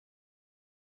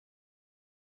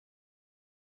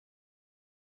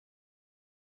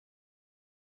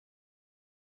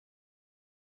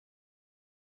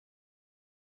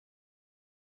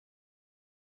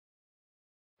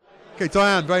Okay,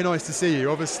 Diane, very nice to see you.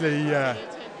 Obviously,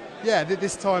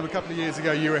 this time a couple of years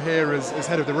ago you were here as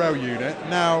head of the rail unit,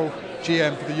 now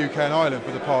GM for the UK and Ireland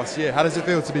for the past year. How does it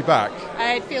feel to be back?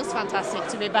 It feels fantastic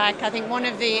to be back. I think one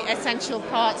of the essential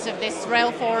parts of this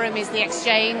rail forum is the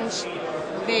exchange.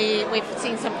 We've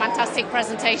seen some fantastic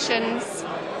presentations,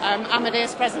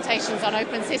 Amadeus presentations on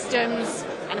open systems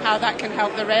and how that can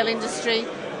help the rail industry.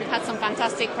 We've had some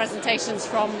fantastic presentations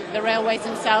from the railways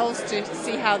themselves to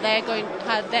see how they're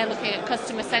looking at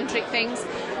customer-centric things.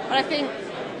 But I think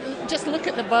just look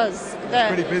at the buzz. It's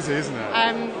pretty busy, isn't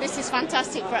it? This is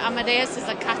fantastic for Amadeus as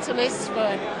a catalyst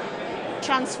for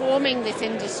transforming this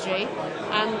industry,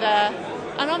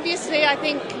 and obviously I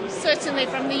think certainly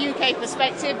from the UK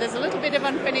perspective there's a little bit of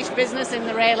unfinished business in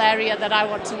the rail area that I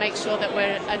want to make sure that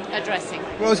we're addressing.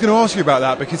 Well, I was going to ask you about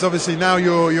that because obviously now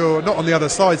you're not on the other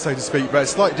side, so to speak, but a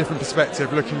slightly different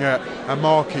perspective looking at a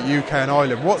market, UK and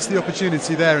Ireland. What's the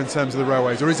opportunity there in terms of the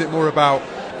railways, or is it more about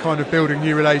kind of building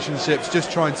new relationships,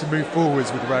 just trying to move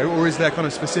forwards with rail, or is there kind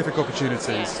of specific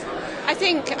opportunities? I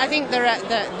think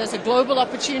there's a global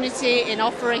opportunity in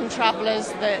offering travellers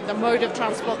the mode of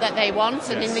transport that they want,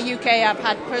 and in the UK I've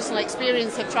had personal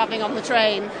experience of travelling on the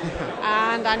train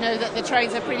and I know that the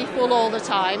trains are pretty full all the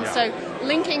time, so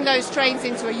linking those trains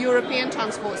into a European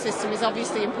transport system is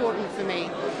obviously important for me.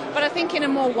 But I think in a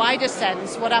more wider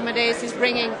sense what Amadeus is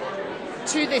bringing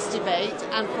to this debate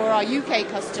and for our UK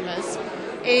customers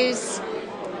is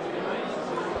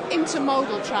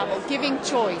intermodal travel, giving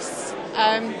choice,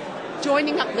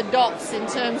 joining up the dots in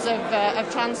terms of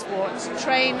transport.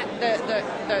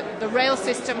 The rail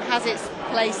system has its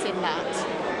place in that.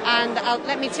 And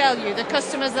let me tell you, the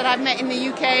customers that I've met in the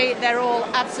UK, they're all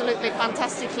absolutely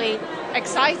fantastically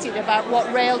excited about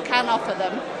what rail can offer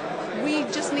them. We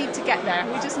just need to get there.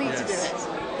 We just need to do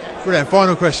it. Brilliant.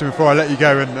 Final question before I let you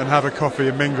go and have a coffee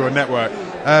and mingle and network.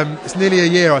 It's nearly a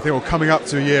year, I think, or coming up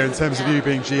to a year in terms of you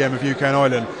being GM of UK and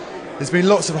Ireland. There's been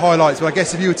lots of highlights, but I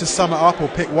guess if you were to sum it up or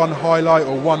pick one highlight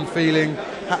or one feeling,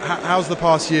 how's the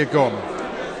past year gone?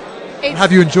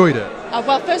 Have you enjoyed it?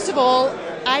 Well, first of all,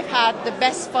 I've had the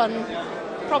best fun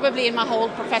probably in my whole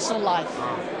professional life.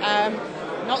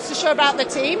 Not so sure about the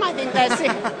team. I think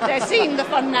they're seeing the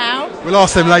fun now. We'll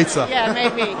ask them later. Yeah,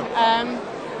 maybe.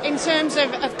 In terms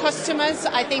of customers,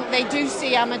 I think they do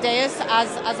see Amadeus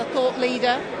as a thought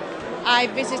leader. I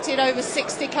visited over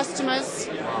 60 customers,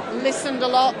 listened a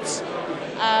lot,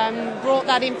 brought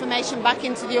that information back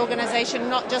into the organisation,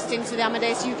 not just into the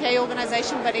Amadeus UK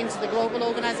organisation, but into the global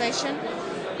organisation.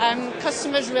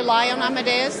 Customers rely on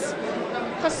Amadeus.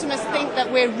 Customers think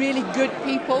that we're really good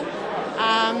people.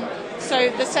 So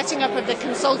the setting up of the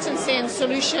consultancy and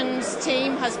solutions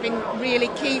team has been really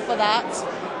key for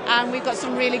that. And we've got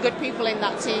some really good people in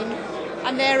that team,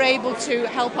 and they're able to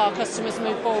help our customers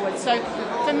move forward. So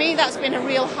for me that's been a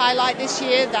real highlight this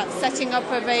year, that setting up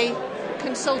of a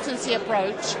consultancy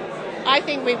approach. I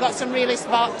think we've got some really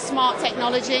smart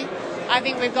technology. I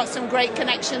think we've got some great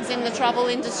connections in the travel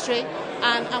industry,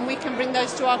 and we can bring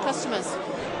those to our customers.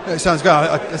 It sounds good.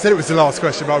 I said it was the last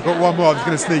question, but I've got one more I was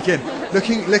going to sneak in.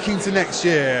 Looking to next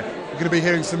year, we're going to be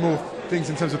hearing some more things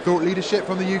in terms of thought leadership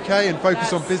from the UK and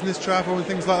focus on business travel and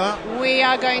things like that? We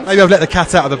are going to... Maybe I've let the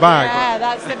cat out of the bag. Yeah,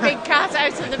 that's the big cat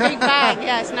out of the big bag.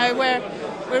 Yes, no,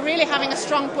 we're really having a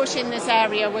strong push in this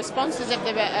area. We're sponsors of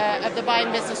the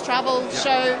Buying Business Travel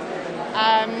show.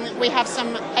 We have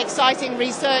some exciting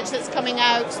research that's coming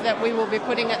out that we will be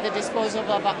putting at the disposal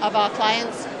of our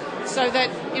clients, so that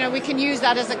we can use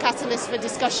that as a catalyst for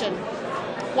discussion.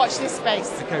 Watch this space.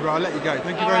 Okay, right, I'll let you go.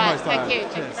 Thank you very much, Diane. Thank you.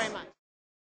 Thank you very much.